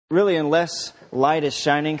really, unless light is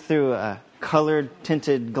shining through a colored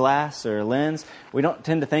tinted glass or lens, we don't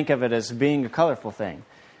tend to think of it as being a colorful thing.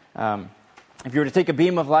 If you were to take a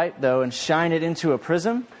beam of light, though, and shine it into a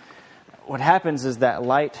prism, what happens is that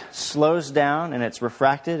light slows down and it's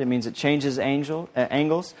refracted. It means it changes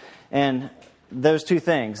angles. And those two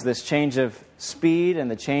things, this change of speed and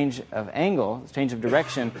the change of angle, the change of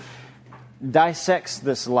direction, dissects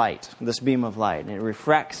this light, this beam of light, and it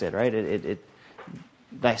refracts it, right? It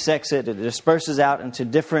dissects it, it disperses out into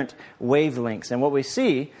different wavelengths. And what we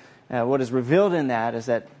see, what is revealed in that, is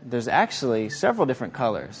that there's actually several different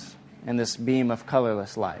colors in this beam of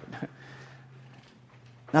colorless light.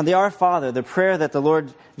 Now, the Our Father, the prayer that the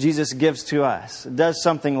Lord Jesus gives to us, does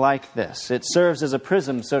something like this. It serves as a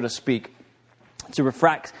prism, so to speak, to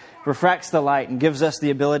refracts the light and gives us the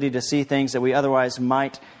ability to see things that we otherwise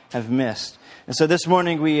might have missed. And so this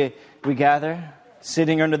morning we gather,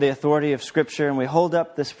 sitting under the authority of Scripture, and we hold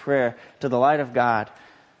up this prayer to the light of God,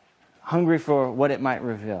 hungry for what it might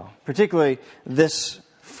reveal. Particularly this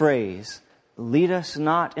phrase, lead us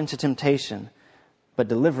not into temptation, but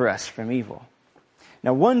deliver us from evil.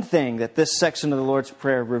 Now, one thing that this section of the Lord's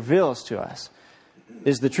Prayer reveals to us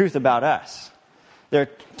is the truth about us. There are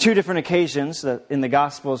two different occasions in the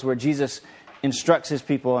Gospels where Jesus instructs His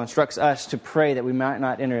people, instructs us to pray that we might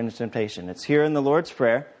not enter into temptation. It's here in the Lord's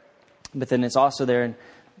Prayer, but then it's also there in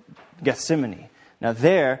Gethsemane. Now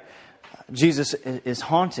there, Jesus is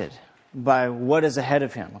haunted by what is ahead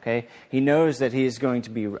of Him, okay? He knows that He is going to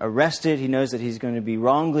be arrested. He knows that He's going to be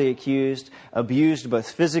wrongly accused, abused both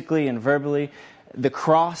physically and verbally. The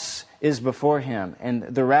cross is before Him, and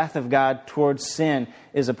the wrath of God towards sin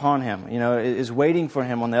is upon Him, is waiting for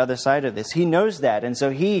Him on the other side of this. He knows that, and so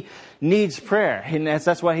He needs prayer. And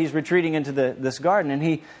that's why He's retreating into this garden.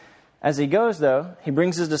 And as He goes, though, He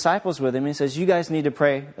brings His disciples with Him. He says, you guys need to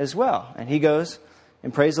pray as well. And He goes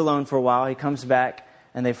and prays alone for a while. He comes back,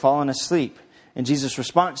 and they've fallen asleep. And Jesus'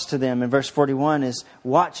 response to them in verse 41 is,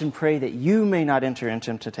 watch and pray that you may not enter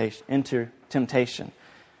into temptation.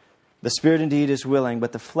 The spirit indeed is willing,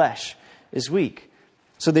 but the flesh is weak.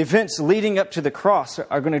 So the events leading up to the cross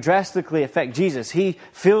are going to drastically affect Jesus. He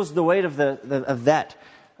feels the weight of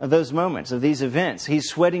those moments, of these events. He's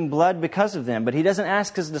sweating blood because of them, but He doesn't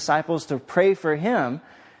ask His disciples to pray for Him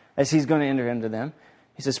as He's going to enter into them.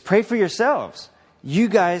 He says, pray for yourselves. You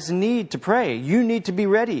guys need to pray. You need to be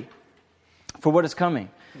ready for what is coming.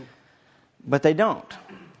 But they don't.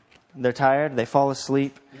 They're tired. They fall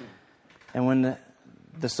asleep. And when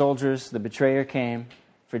the soldiers, the betrayer came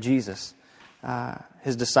for Jesus,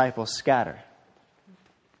 His disciples scatter.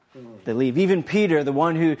 They leave. Even Peter, the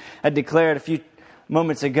one who had declared a few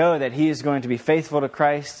moments ago that he is going to be faithful to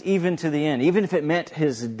Christ even to the end, even if it meant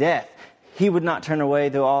his death, he would not turn away,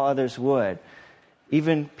 though all others would.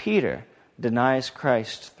 Even Peter denies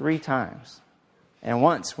Christ 3 times. And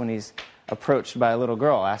once when he's approached by a little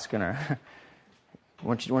girl asking her,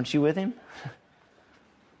 weren't you with him?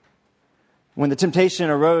 When the temptation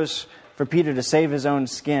arose for Peter to save his own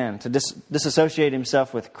skin, to disassociate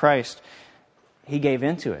himself with Christ, he gave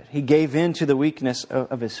into it. He gave in to the weakness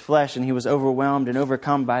of his flesh, and he was overwhelmed and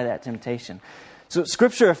overcome by that temptation. So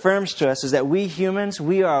Scripture affirms to us is that we humans,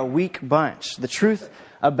 we are a weak bunch. The truth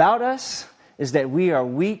about us is that we are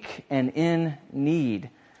weak and in need.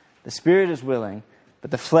 The spirit is willing,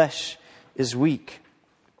 but the flesh is weak.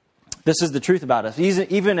 This is the truth about us.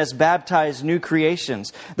 Even as baptized new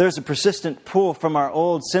creations, there's a persistent pull from our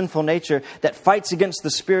old sinful nature that fights against the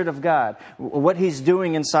Spirit of God, what He's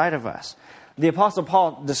doing inside of us. The Apostle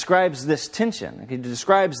Paul describes this tension. He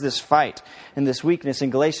describes this fight and this weakness in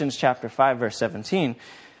Galatians chapter 5, verse 17.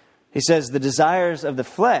 He says, the desires of the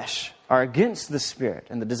flesh are against the Spirit,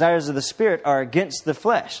 and the desires of the Spirit are against the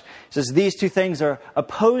flesh. He says, these two things are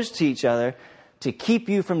opposed to each other to keep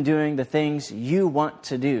you from doing the things you want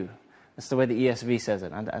to do. That's the way the ESV says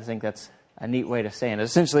it. I think that's a neat way to say it.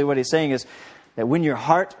 Essentially what he's saying is that when your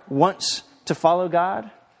heart wants to follow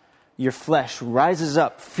God, your flesh rises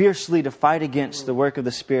up fiercely to fight against the work of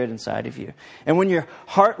the Spirit inside of you. And when your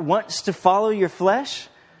heart wants to follow your flesh,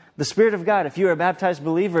 the Spirit of God, if you're a baptized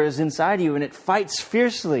believer, is inside you, and it fights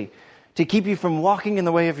fiercely to keep you from walking in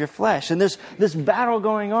the way of your flesh. And there's this battle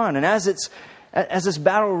going on. And as this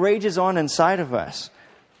battle rages on inside of us,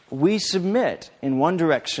 we submit in one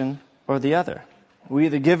direction or the other. We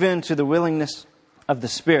either give in to the willingness of the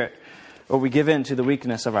Spirit, or we give in to the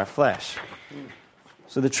weakness of our flesh.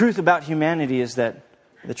 So the truth about humanity is that,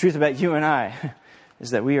 the truth about you and I, is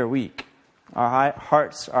that we are weak. Our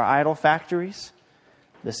hearts are idol factories.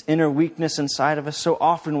 This inner weakness inside of us so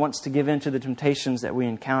often wants to give in to the temptations that we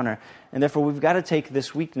encounter. And therefore we've got to take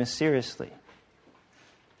this weakness seriously.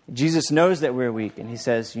 Jesus knows that we're weak, and he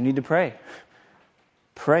says, you need to pray.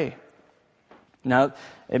 Pray. Now,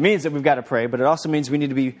 it means that we've got to pray, but it also means we need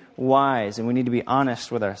to be wise and we need to be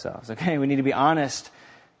honest with ourselves, okay? We need to be honest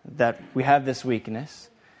that we have this weakness,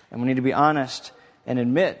 and we need to be honest and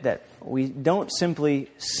admit that we don't simply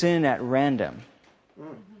sin at random,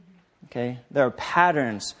 okay? There are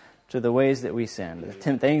patterns to the ways that we sin,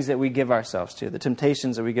 the things that we give ourselves to, the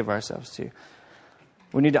temptations that we give ourselves to.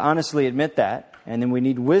 We need to honestly admit that, and then we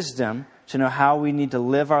need wisdom to know how we need to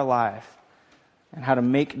live our life and how to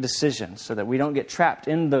make decisions so that we don't get trapped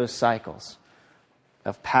in those cycles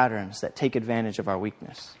of patterns that take advantage of our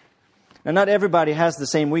weakness. Now, not everybody has the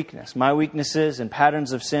same weakness. My weaknesses and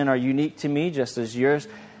patterns of sin are unique to me, just as yours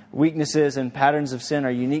weaknesses and patterns of sin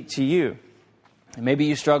are unique to you. And maybe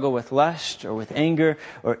you struggle with lust or with anger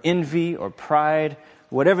or envy or pride,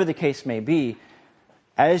 whatever the case may be.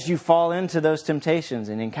 As you fall into those temptations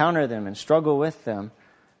and encounter them and struggle with them,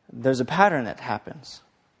 there's a pattern that happens.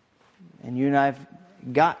 And you and I have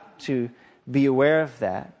got to be aware of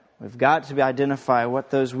that. We've got to identify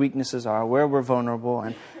what those weaknesses are, where we're vulnerable,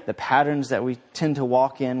 and the patterns that we tend to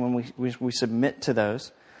walk in when we submit to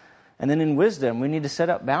those. And then in wisdom, we need to set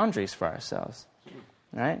up boundaries for ourselves.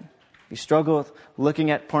 Right? If you struggle with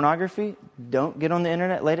looking at pornography, don't get on the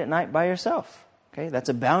internet late at night by yourself. Okay? That's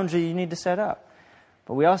a boundary you need to set up.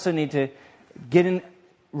 But we also need to get in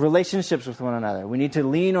relationships with one another. We need to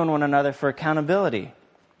lean on one another for accountability.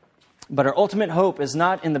 But our ultimate hope is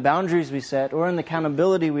not in the boundaries we set or in the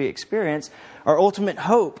accountability we experience. Our ultimate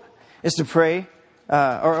hope is to pray, or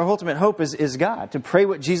our ultimate hope is God, to pray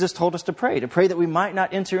what Jesus told us to pray that we might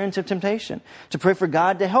not enter into temptation, to pray for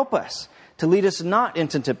God to help us, to lead us not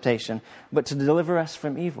into temptation, but to deliver us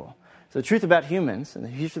from evil. So the truth about humans, and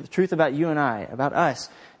the truth about you and I, about us,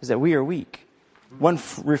 is that we are weak. One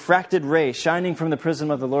refracted ray shining from the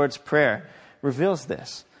prism of the Lord's Prayer reveals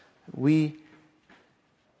this. We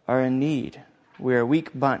are in need. We are a weak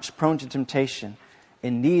bunch, prone to temptation,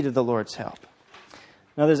 in need of the Lord's help.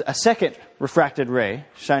 Now there's a second refracted ray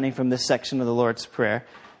shining from this section of the Lord's Prayer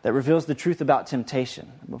that reveals the truth about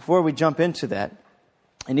temptation. Before we jump into that,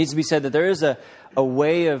 it needs to be said that there is a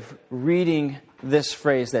way of reading this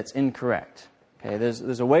phrase that's incorrect. Okay,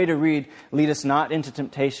 there's a way to read, lead us not into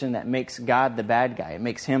temptation, that makes God the bad guy. It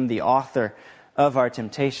makes him the author of our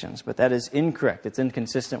temptations. But that is incorrect. It's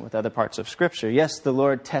inconsistent with other parts of Scripture. Yes, the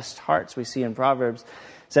Lord tests hearts, we see in Proverbs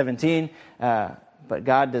 17, but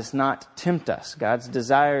God does not tempt us. God's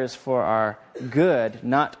desire is for our good,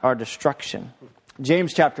 not our destruction.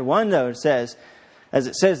 James chapter 1, though, says, as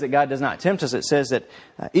it says that God does not tempt us, it says that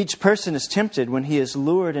each person is tempted when he is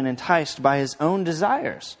lured and enticed by his own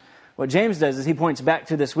desires. What James does is he points back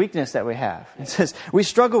to this weakness that we have. It says, we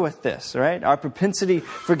struggle with this, right? Our propensity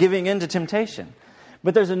for giving in to temptation.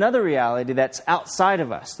 But there's another reality that's outside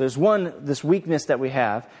of us. There's this weakness that we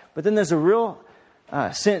have, but then there's a real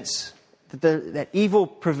sense that evil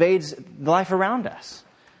pervades the life around us.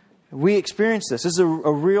 We experience this. This is a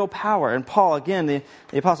real power. And Paul, again, the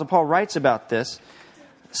Apostle Paul writes about this,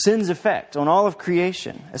 sin's effect on all of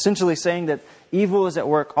creation, essentially saying that evil is at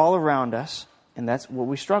work all around us. And that's what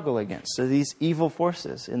we struggle against. So these evil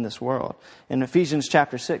forces in this world. In Ephesians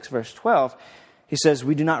chapter 6, verse 12, he says,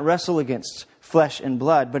 we do not wrestle against flesh and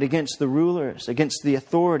blood, but against the rulers, against the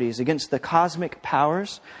authorities, against the cosmic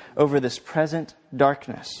powers over this present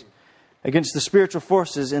darkness, against the spiritual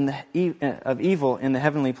forces of evil in the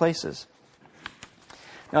heavenly places.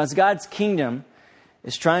 Now, as God's kingdom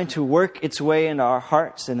is trying to work its way into our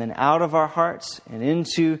hearts and then out of our hearts and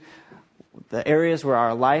into the areas where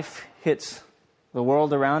our life hits the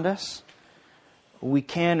world around us, we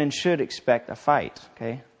can and should expect a fight,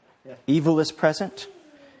 okay? Yeah. Evil is present,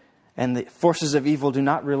 and the forces of evil do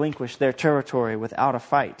not relinquish their territory without a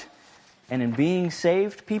fight. And in being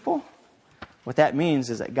saved people, what that means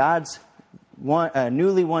is that God's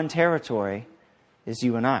newly won territory is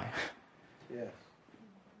you and I. Yes.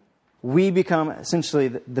 We become essentially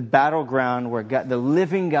the battleground where God, the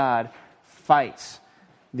living God, fights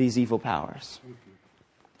these evil powers.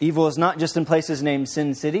 Evil is not just in places named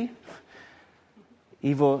Sin City.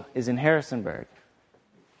 Evil is in Harrisonburg.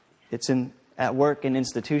 It's at work in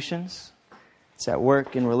institutions. It's at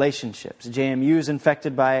work in relationships. JMU is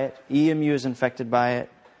infected by it. EMU is infected by it.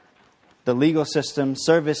 The legal system,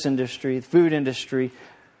 service industry, food industry,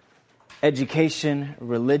 education,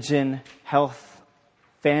 religion, health,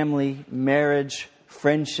 family, marriage,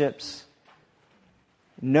 friendships.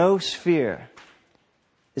 No sphere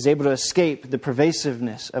is able to escape the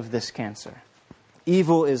pervasiveness of this cancer.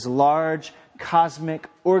 Evil is large, cosmic,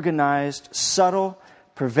 organized, subtle,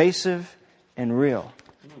 pervasive, and real.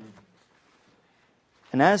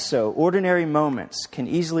 And as so, ordinary moments can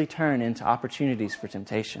easily turn into opportunities for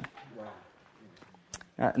temptation.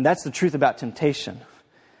 And that's the truth about temptation,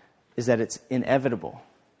 is that it's inevitable.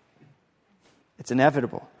 It's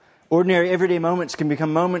inevitable. Ordinary, everyday moments can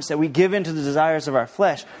become moments that we give into the desires of our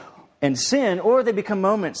flesh and sin, or they become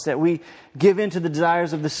moments that we give into the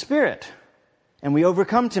desires of the Spirit and we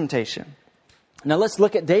overcome temptation. Now let's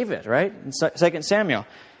look at David, right? In 2 Samuel.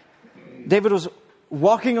 David was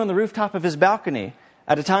walking on the rooftop of his balcony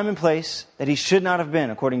at a time and place that he should not have been,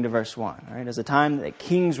 according to verse 1. Right? As a time that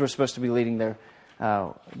kings were supposed to be leading their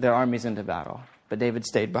armies into battle. But David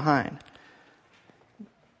stayed behind.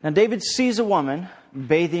 Now David sees a woman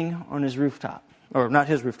bathing on his rooftop. Or not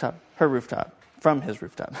his rooftop, her rooftop. From his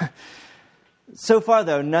rooftop. So far,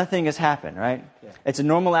 though, nothing has happened, right? Yeah. It's a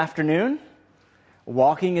normal afternoon.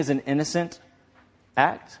 Walking is an innocent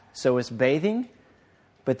act. So is bathing.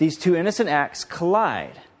 But these two innocent acts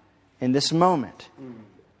collide in this moment.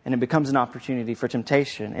 And it becomes an opportunity for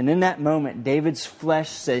temptation. And in that moment, David's flesh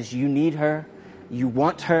says, you need her. You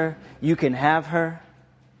want her. You can have her.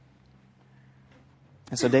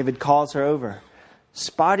 And so David calls her over.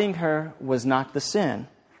 Spotting her was not the sin.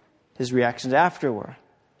 His reactions after were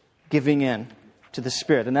giving in to the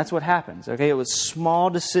Spirit. And that's what happens. Okay, it was small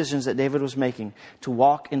decisions that David was making to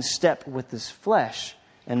walk in step with his flesh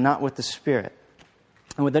and not with the Spirit.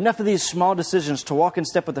 And with enough of these small decisions to walk in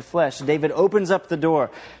step with the flesh, David opens up the door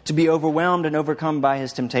to be overwhelmed and overcome by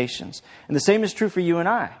his temptations. And the same is true for you and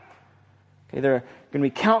I. Okay, there are going to be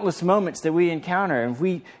countless moments that we encounter, and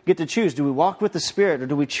we get to choose. Do we walk with the Spirit, or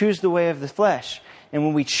do we choose the way of the flesh? And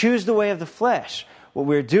when we choose the way of the flesh, what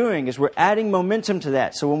we're doing is we're adding momentum to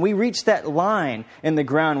that. So when we reach that line in the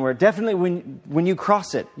ground where definitely when you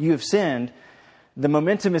cross it, you have sinned, the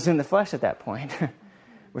momentum is in the flesh at that point.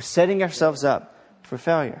 We're setting ourselves up for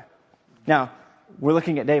failure. Now, we're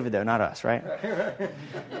looking at David, though, not us, right?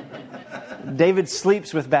 David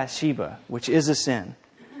sleeps with Bathsheba, which is a sin,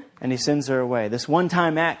 and he sends her away. This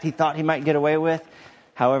one-time act he thought he might get away with,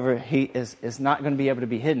 however, he is not going to be able to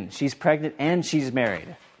be hidden. She's pregnant and she's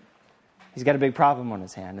married. He's got a big problem on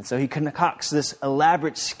his hand. And so he concocts this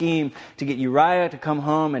elaborate scheme to get Uriah to come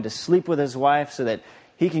home and to sleep with his wife so that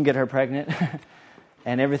he can get her pregnant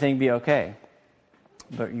and everything be okay.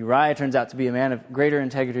 But Uriah turns out to be a man of greater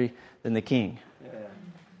integrity than the king. Yeah.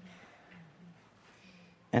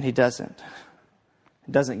 And he doesn't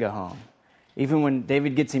go home. Even when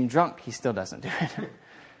David gets him drunk, he still doesn't do it.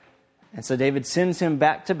 And so David sends him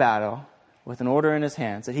back to battle with an order in his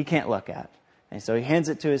hands that he can't look at. And so he hands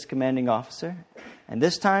it to his commanding officer. And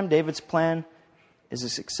this time, David's plan is a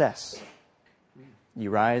success.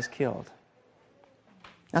 Uriah is killed.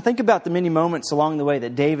 Now think about the many moments along the way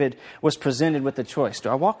that David was presented with the choice. Do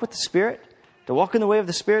I walk with the Spirit? Do I walk in the way of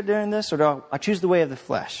the Spirit during this? Or do I choose the way of the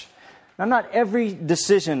flesh? Now, not every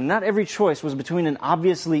decision, not every choice was between an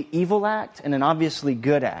obviously evil act and an obviously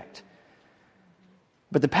good act.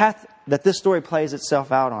 But the path that this story plays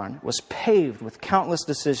itself out on was paved with countless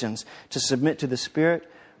decisions to submit to the Spirit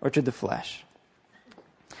or to the flesh.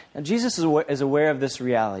 Now, Jesus is aware of this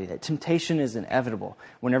reality, that temptation is inevitable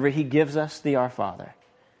whenever He gives us the Our Father.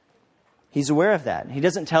 He's aware of that. He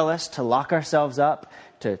doesn't tell us to lock ourselves up,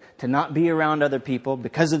 to not be around other people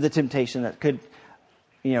because of the temptation that could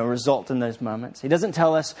result in those moments. He doesn't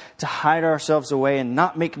tell us to hide ourselves away and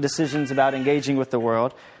not make decisions about engaging with the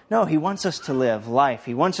world. No, He wants us to live life.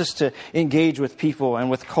 He wants us to engage with people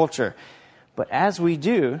and with culture. But as we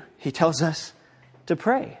do, He tells us to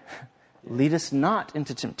pray. Lead us not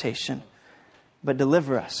into temptation, but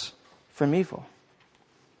deliver us from evil.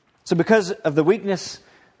 So because of the weakness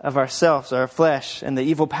of ourselves, our flesh, and the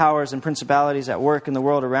evil powers and principalities at work in the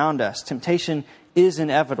world around us, temptation is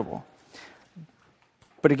inevitable.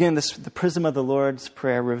 But again, the prism of the Lord's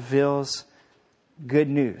Prayer reveals good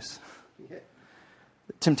news.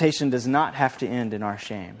 Temptation does not have to end in our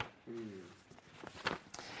shame.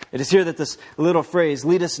 It is here that this little phrase,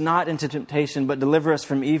 lead us not into temptation, but deliver us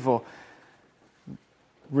from evil,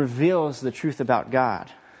 reveals the truth about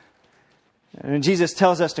God. And Jesus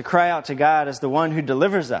tells us to cry out to God as the one who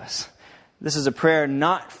delivers us. This is a prayer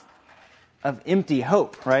not of empty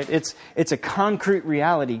hope, right? It's a concrete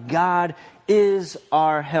reality. God is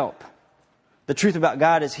our help. The truth about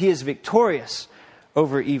God is He is victorious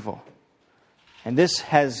over evil. And this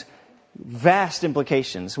has vast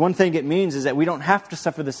implications. One thing it means is that we don't have to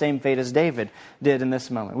suffer the same fate as David did in this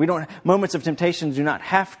moment. Moments of temptation do not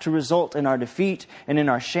have to result in our defeat and in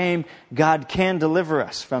our shame. God can deliver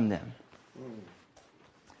us from them.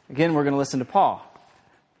 Again, we're going to listen to Paul.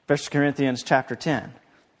 1 Corinthians chapter 10.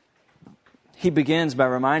 He begins by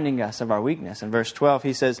reminding us of our weakness. In verse 12,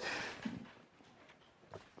 he says,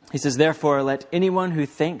 He says, therefore, let anyone who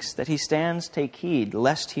thinks that he stands take heed,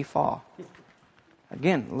 lest he fall.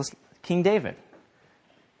 Again, King David.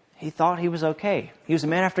 He thought he was okay. He was a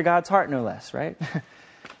man after God's heart, no less, right?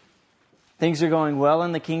 Things are going well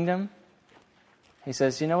in the kingdom. He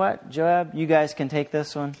says, you know what, Joab, you guys can take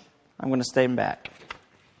this one. I'm going to stay back.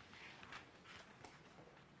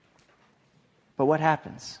 But what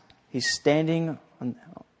happens? He's standing on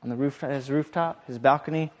the rooftop, his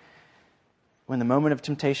balcony, when the moment of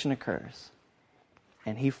temptation occurs,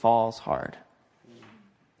 and he falls hard.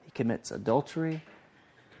 He commits adultery.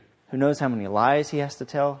 Who knows how many lies he has to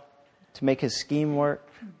tell to make his scheme work?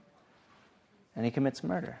 And he commits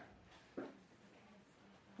murder.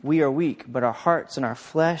 We are weak, but our hearts and our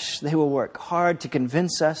flesh, they will work hard to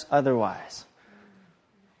convince us otherwise.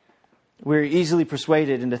 We're easily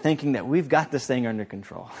persuaded into thinking that we've got this thing under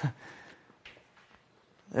control.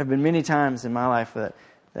 There have been many times in my life that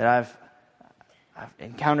I've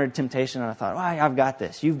encountered temptation and I thought, I've got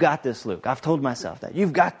this. You've got this, Luke. I've told myself that.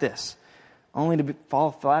 You've got this. Only to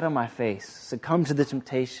fall flat on my face, succumb to the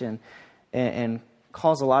temptation, and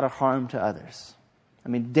cause a lot of harm to others. I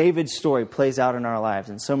mean, David's story plays out in our lives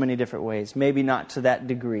in so many different ways. Maybe not to that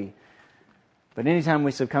degree. But anytime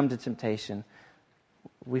we succumb to temptation,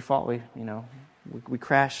 we fall, we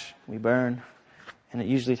crash, we burn, and it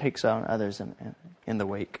usually takes on others in the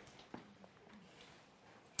wake.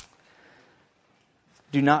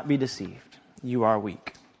 Do not be deceived. You are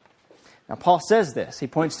weak. Now, Paul says this. He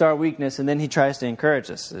points to our weakness, and then he tries to encourage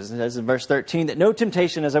us. It says in verse 13 that no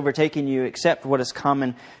temptation has overtaken you except what is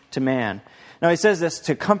common to man. Now, he says this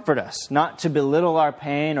to comfort us, not to belittle our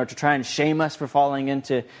pain or to try and shame us for falling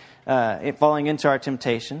into our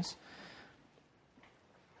temptations.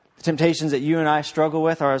 The temptations that you and I struggle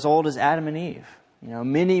with are as old as Adam and Eve.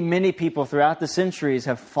 Many, many people throughout the centuries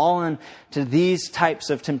have fallen to these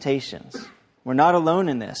types of temptations. We're not alone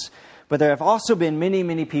in this. But there have also been many,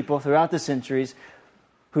 many people throughout the centuries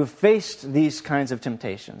who have faced these kinds of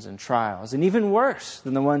temptations and trials, and even worse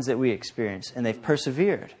than the ones that we experience, and they've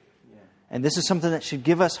persevered. And this is something that should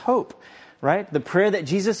give us hope, right? The prayer that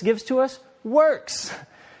Jesus gives to us works.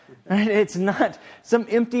 Right? It's not some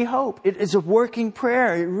empty hope. It is a working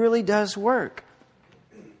prayer. It really does work.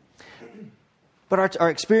 But our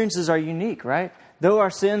experiences are unique, right? Though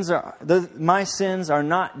my sins are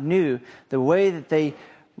not new, the way that they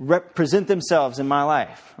represent themselves in my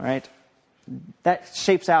life, right? That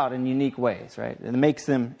shapes out in unique ways, right? And it makes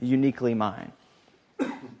them uniquely mine.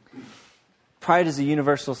 Pride is a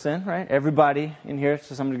universal sin, right? Everybody in here,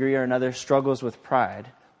 to some degree or another, struggles with pride.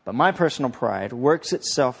 But my personal pride works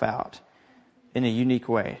itself out in a unique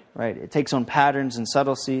way, right? It takes on patterns and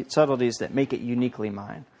subtleties that make it uniquely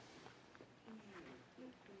mine.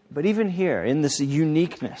 But even here, in this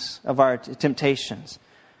uniqueness of our temptations,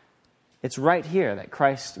 it's right here that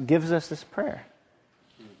Christ gives us this prayer.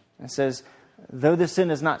 It says, though this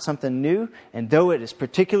sin is not something new, and though it is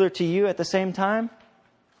particular to you at the same time,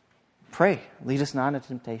 pray, lead us not into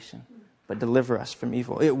temptation, but deliver us from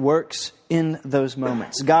evil. It works in those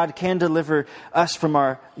moments. God can deliver us from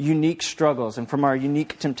our unique struggles and from our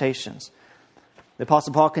unique temptations. The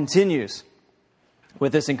Apostle Paul continues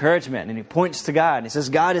with this encouragement, and he points to God. And he says,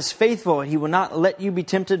 God is faithful, and He will not let you be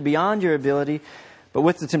tempted beyond your ability, but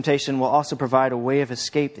with the temptation will also provide a way of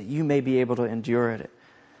escape that you may be able to endure it.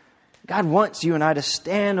 God wants you and I to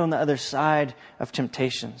stand on the other side of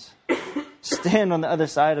temptations. Stand on the other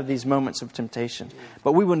side of these moments of temptation.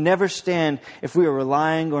 But we will never stand if we are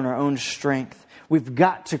relying on our own strength. We've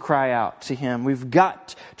got to cry out to Him. We've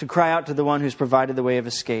got to cry out to the one who's provided the way of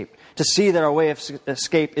escape. To see that our way of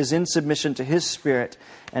escape is in submission to His Spirit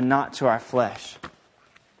and not to our flesh.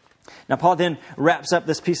 Now, Paul then wraps up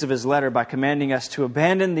this piece of his letter by commanding us to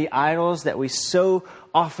abandon the idols that we so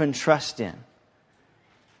often trust in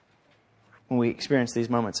when we experience these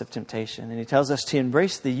moments of temptation. And he tells us to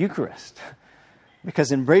embrace the Eucharist.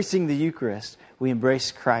 Because embracing the Eucharist, we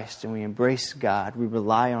embrace Christ and we embrace God. We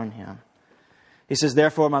rely on Him. He says,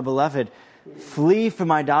 therefore, my beloved, flee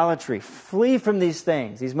from idolatry. Flee from these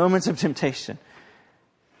things, these moments of temptation.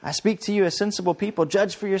 I speak to you as sensible people.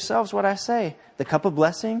 Judge for yourselves what I say. The cup of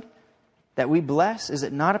blessing that we bless, is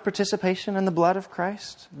it not a participation in the blood of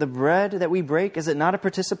Christ? The bread that we break, is it not a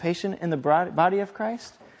participation in the body of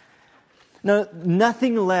Christ? No,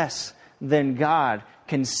 nothing less than God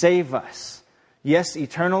can save us. Yes,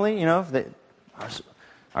 eternally,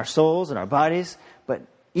 our souls and our bodies, but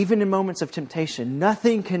even in moments of temptation,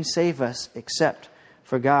 nothing can save us except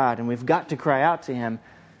for God. And we've got to cry out to Him.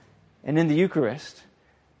 And in the Eucharist,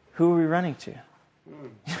 who are we running to?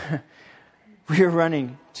 We are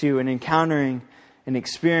running to and encountering and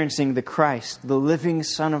experiencing the Christ, the living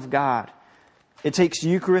Son of God, It takes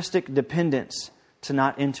Eucharistic dependence to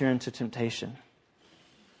not enter into temptation.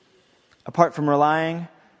 Apart from relying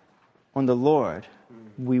on the Lord,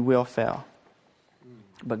 we will fail.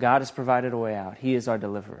 But God has provided a way out. He is our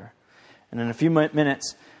deliverer. And in a few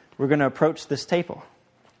minutes, we're going to approach this table,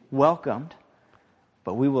 welcomed,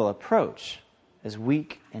 but we will approach as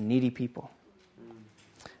weak and needy people.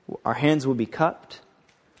 Our hands will be cupped,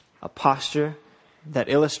 a posture that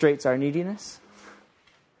illustrates our neediness,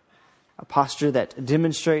 a posture that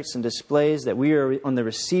demonstrates and displays that we are on the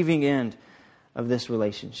receiving end of this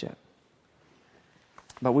relationship.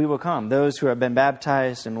 But we will come, those who have been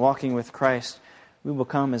baptized and walking with Christ, we will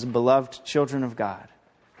come as beloved children of God,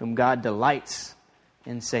 whom God delights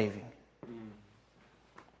in saving.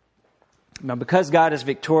 Now, because God is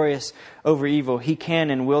victorious over evil, He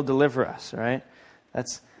can and will deliver us, right?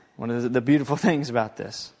 That's one of the beautiful things about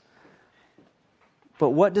this. But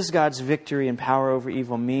what does God's victory and power over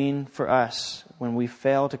evil mean for us when we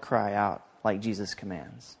fail to cry out like Jesus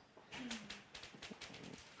commands?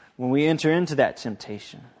 When we enter into that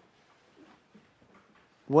temptation,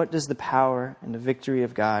 what does the power and the victory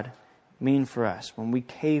of God mean for us when we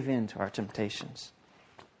cave into our temptations?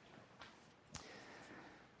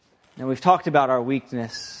 Now, we've talked about our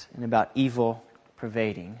weakness and about evil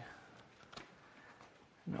pervading.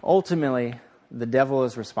 Ultimately, the devil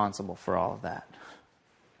is responsible for all of that.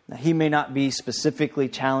 Now, he may not be specifically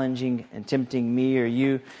challenging and tempting me or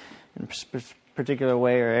you in a particular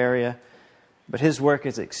way or area, but his work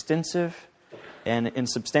is extensive, and in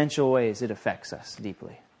substantial ways it affects us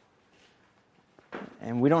deeply.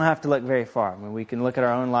 And we don't have to look very far. I mean, we can look at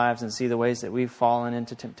our own lives and see the ways that we've fallen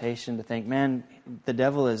into temptation to think, man, the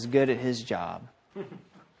devil is good at his job.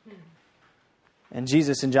 And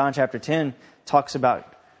Jesus in John chapter 10 talks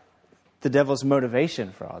about the devil's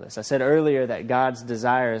motivation for all this. I said earlier that God's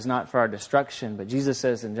desire is not for our destruction, but Jesus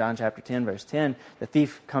says in John chapter 10, verse 10, the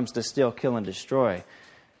thief comes to steal, kill, and destroy.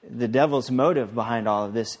 The devil's motive behind all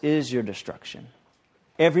of this is your destruction.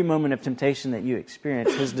 Every moment of temptation that you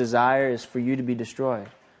experience, his desire is for you to be destroyed.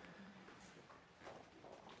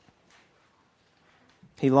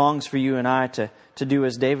 He longs for you and I to do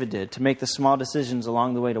as David did, to make the small decisions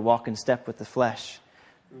along the way to walk in step with the flesh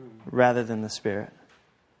rather than the Spirit.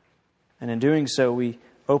 And in doing so, we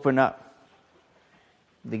open up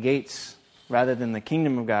the gates rather than the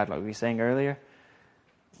kingdom of God, like we sang earlier.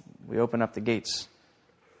 We open up the gates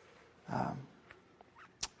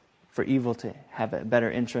for evil to have a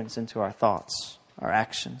better entrance into our thoughts, our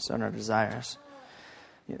actions, and our desires.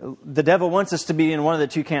 You know, the devil wants us to be in one of the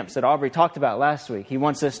two camps that Aubrey talked about last week. He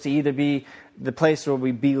wants us to either be the place where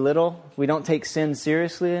we belittle, we don't take sin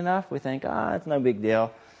seriously enough, we think, it's no big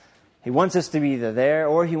deal. He wants us to be either there,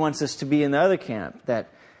 or he wants us to be in the other camp that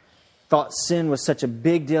thought sin was such a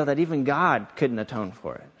big deal that even God couldn't atone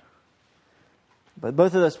for it. But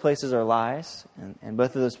both of those places are lies, and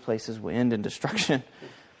both of those places will end in destruction.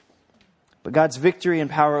 But God's victory and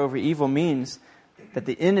power over evil means that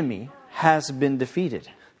the enemy has been defeated.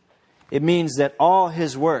 It means that all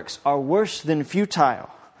his works are worse than futile.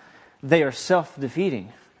 They are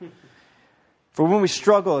self-defeating. For when we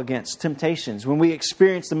struggle against temptations, when we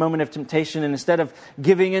experience the moment of temptation, and instead of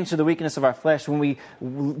giving into the weakness of our flesh, when we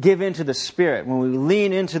give into the Spirit, when we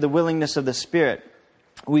lean into the willingness of the Spirit,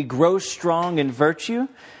 we grow strong in virtue.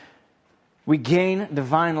 We gain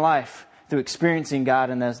divine life through experiencing God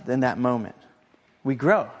in that moment. We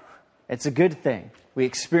grow. It's a good thing. We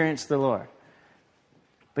experience the Lord.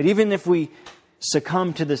 But even if we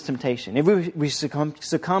succumb to this temptation, if we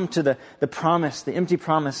succumb to the promise, the empty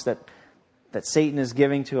promise that Satan is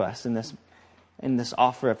giving to us in this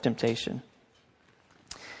offer of temptation,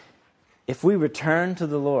 if we return to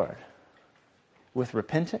the Lord with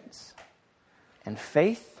repentance and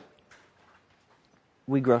faith,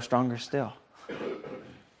 we grow stronger still.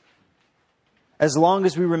 As long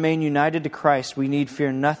as we remain united to Christ, we need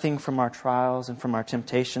fear nothing from our trials and from our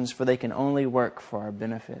temptations, for they can only work for our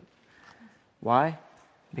benefit. Why?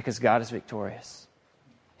 Because God is victorious.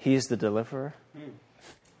 He is the deliverer.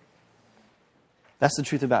 That's the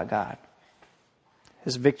truth about God.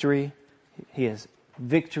 His victory, He has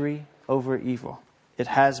victory over evil. It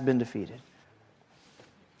has been defeated.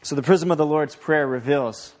 So the prism of the Lord's Prayer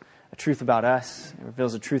reveals a truth about us. It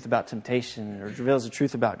reveals a truth about temptation. It reveals a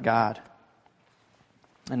truth about God.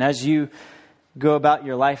 And as you go about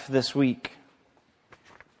your life this week,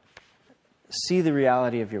 see the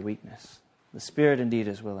reality of your weakness. The spirit indeed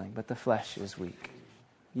is willing, but the flesh is weak.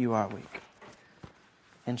 You are weak.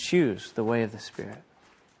 And choose the way of the Spirit.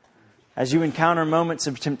 As you encounter moments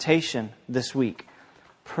of temptation this week,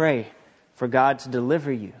 pray for God to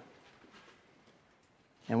deliver you.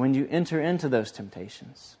 And when you enter into those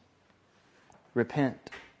temptations, repent.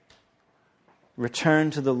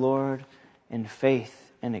 Return to the Lord in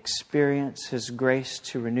faith and experience His grace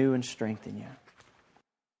to renew and strengthen you.